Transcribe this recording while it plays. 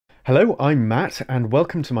Hello, I'm Matt and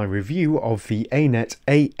welcome to my review of the Anet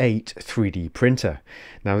A8 3D printer.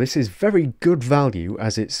 Now this is very good value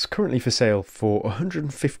as it's currently for sale for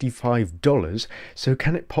 $155, so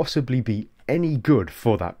can it possibly be any good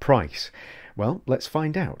for that price? Well, let's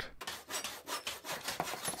find out.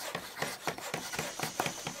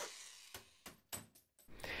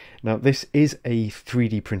 Now this is a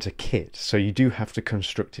 3D printer kit, so you do have to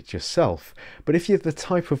construct it yourself, but if you're the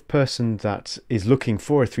type of person that is looking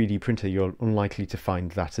for a 3D printer, you're unlikely to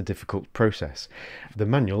find that a difficult process. The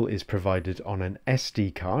manual is provided on an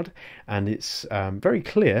SD card and it's very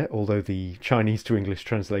clear, although the Chinese to English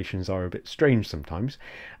translations are a bit strange sometimes,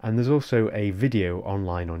 and there's also a video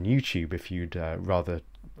online on YouTube if you'd rather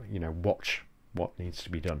watch what needs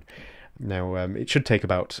to be done. Now it should take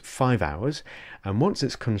about 5 hours, and once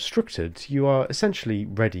it's constructed you are essentially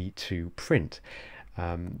ready to print.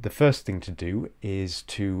 The first thing to do is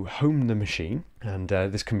to home the machine, and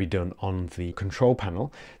this can be done on the control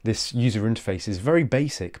panel. This user interface is very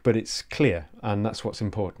basic, but it's clear, and that's what's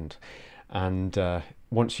important. And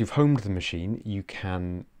once you've homed the machine, you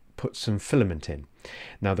can put some filament in.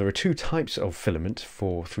 Now there are two types of filament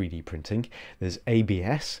for 3D printing. There's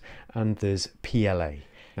ABS and there's PLA.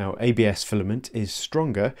 Now ABS filament is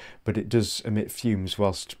stronger, but it does emit fumes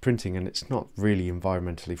whilst printing and it's not really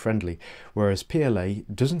environmentally friendly, whereas PLA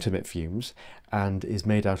doesn't emit fumes and is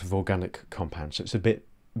made out of organic compounds, so it's a bit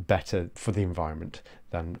better for the environment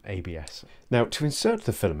than ABS. Now to insert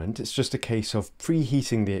the filament, it's just a case of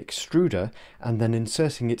preheating the extruder and then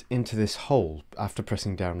inserting it into this hole after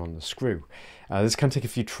pressing down on the screw. This can take a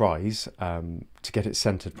few tries to get it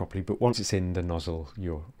centered properly, but once it's in the nozzle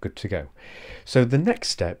you're good to go. So the next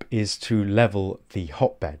step is to level the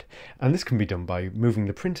hotbed, and this can be done by moving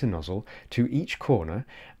the printer nozzle to each corner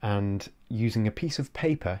and using a piece of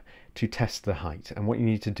paper to test the height. And what you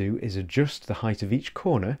need to do is adjust the height of each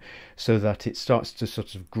corner so that it starts to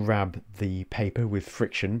sort of grab the paper with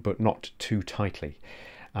friction but not too tightly.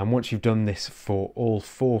 And once you've done this for all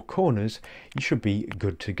 4 corners, you should be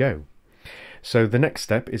good to go. So the next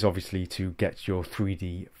step is obviously to get your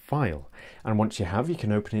 3D file, and once you have, you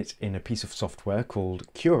can open it in a piece of software called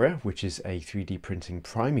Cura, which is a 3D printing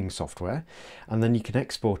priming software, and then you can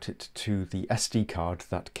export it to the SD card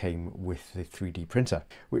that came with the 3D printer,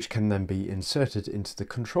 which can then be inserted into the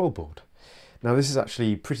control board. Now this is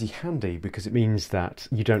actually pretty handy because it means that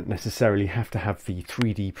you don't necessarily have to have the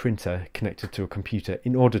 3D printer connected to a computer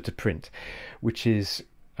in order to print, which is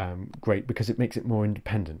great because it makes it more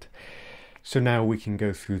independent. So now we can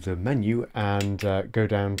go through the menu and go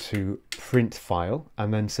down to print file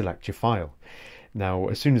and then select your file. Now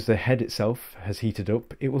as soon as the head itself has heated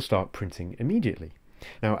up, it will start printing immediately.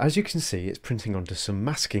 Now as you can see, it's printing onto some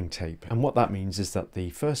masking tape, and what that means is that the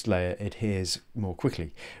first layer adheres more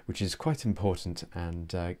quickly, which is quite important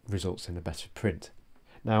and results in a better print.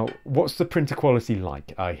 Now what's the printer quality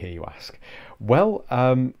like, I hear you ask? Well,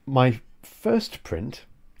 my first print,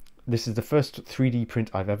 this is the first 3D print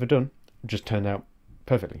I've ever done, just turned out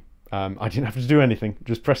perfectly. I didn't have to do anything,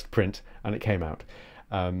 just pressed print and it came out.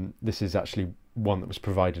 This is actually one that was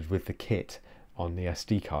provided with the kit on the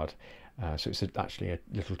SD card, so it's actually a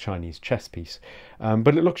little Chinese chess piece,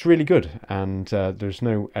 but it looks really good, and there's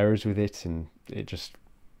no errors with it and it just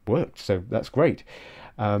worked, so that's great.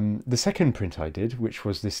 The second print I did, which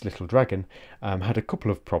was this little dragon, had a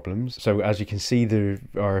couple of problems. So as you can see, there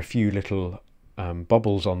are a few little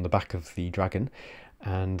bubbles on the back of the dragon,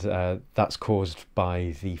 and that's caused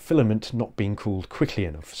by the filament not being cooled quickly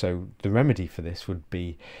enough. So the remedy for this would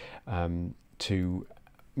be to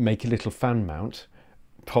make a little fan mount,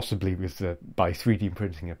 possibly by 3D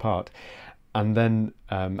printing a part, and then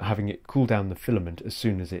having it cool down the filament as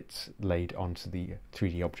soon as it's laid onto the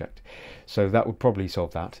 3D object. So that would probably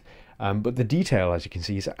solve that. But the detail, as you can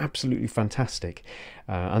see, is absolutely fantastic,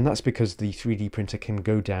 and that's because the 3D printer can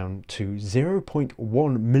go down to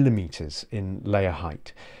 0.1 millimeters in layer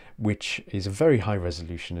height, which is a very high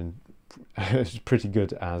resolution and it's pretty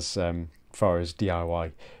good as far as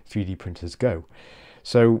DIY 3D printers go.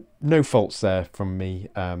 So no faults there from me,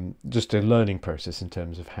 just a learning process in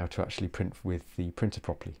terms of how to actually print with the printer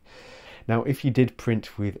properly. Now if you did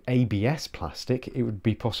print with ABS plastic, it would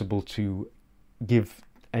be possible to give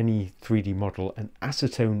any 3D model an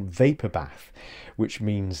acetone vapor bath, which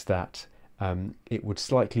means that it would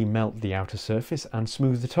slightly melt the outer surface and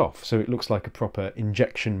smooth it off, so it looks like a proper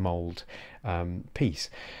injection mold piece.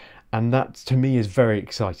 And that to me is very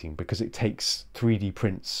exciting because it takes 3D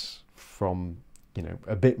prints from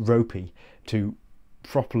a bit ropey to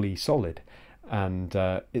properly solid, and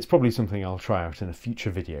it's probably something I'll try out in a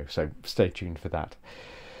future video, so stay tuned for that.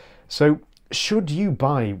 So should you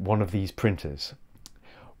buy one of these printers?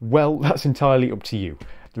 Well, that's entirely up to you.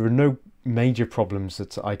 There are no major problems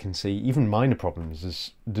that I can see, even minor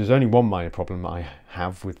problems. There's only one minor problem I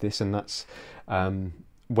have with this, and that's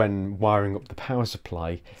when wiring up the power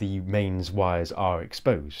supply, the mains wires are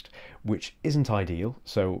exposed, which isn't ideal.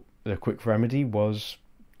 So the quick remedy was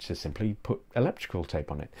to simply put electrical tape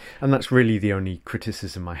on it. And that's really the only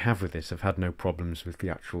criticism I have with this. I've had no problems with the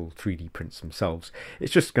actual 3D prints themselves.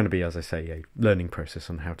 It's just going to be, as I say, a learning process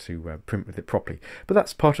on how to print with it properly. But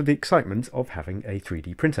that's part of the excitement of having a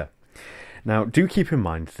 3D printer. Now, do keep in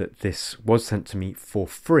mind that this was sent to me for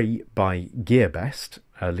free by GearBest,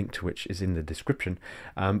 a link to which is in the description,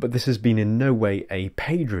 but this has been in no way a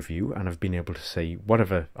paid review, and I've been able to say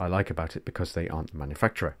whatever I like about it because they aren't the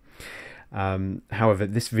manufacturer. However,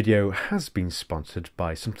 this video has been sponsored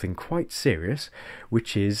by something quite serious,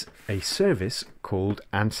 which is a service called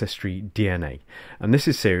Ancestry DNA. And this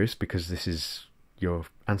is serious because this is your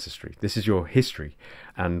ancestry, this is your history,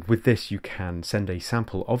 and with this you can send a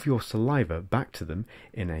sample of your saliva back to them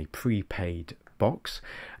in a prepaid box,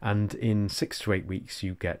 and in 6 to 8 weeks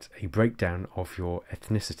you get a breakdown of your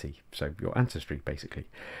ethnicity, so your ancestry basically.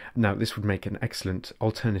 Now, this would make an excellent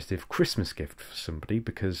alternative Christmas gift for somebody,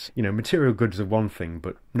 because, you know, material goods are one thing,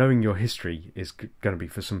 but knowing your history is going to be,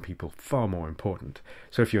 for some people, far more important.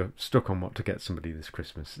 So if you're stuck on what to get somebody this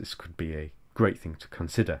Christmas, this could be a great thing to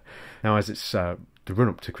consider. Now, as it's the run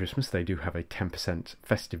up to Christmas, they do have a 10%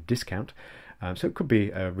 festive discount, so it could be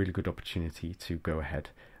a really good opportunity to go ahead.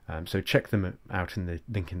 So check them out in the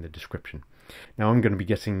link in the description. Now, I'm going to be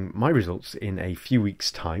getting my results in a few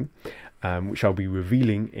weeks' time, which I'll be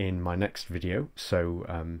revealing in my next video. So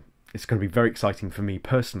it's going to be very exciting for me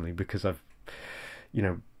personally, because I've, you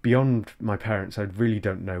know, beyond my parents, I really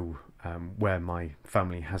don't know where my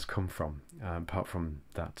family has come from, apart from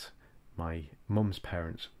that my mum's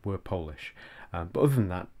parents were Polish, but other than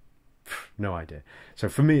that, no idea. So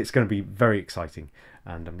for me, it's going to be very exciting,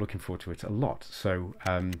 and I'm looking forward to it a lot. So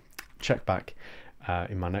check back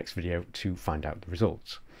in my next video to find out the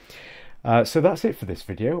results. So that's it for this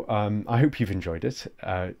video. I hope you've enjoyed it.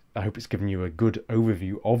 I hope it's given you a good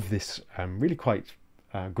overview of this really quite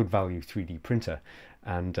good value 3D printer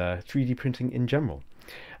and 3D printing in general.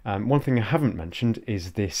 One thing I haven't mentioned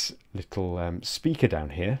is this little speaker down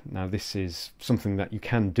here. Now, this is something that you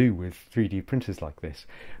can do with 3D printers like this,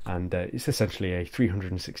 and it's essentially a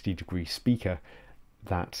 360-degree speaker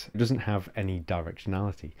that doesn't have any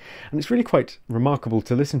directionality, and it's really quite remarkable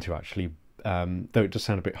to listen to, actually, though it does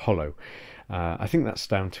sound a bit hollow. I think that's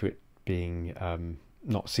down to it being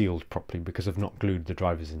not sealed properly, because I've not glued the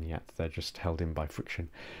drivers in yet. They're just held in by friction.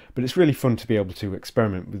 But it's really fun to be able to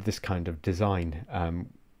experiment with this kind of design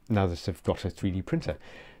now that I've got a 3D printer.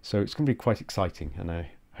 So it's going to be quite exciting, and I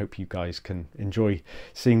hope you guys can enjoy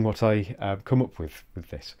seeing what I come up with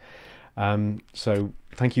this. So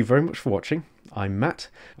thank you very much for watching. I'm Matt.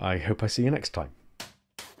 I hope I see you next time.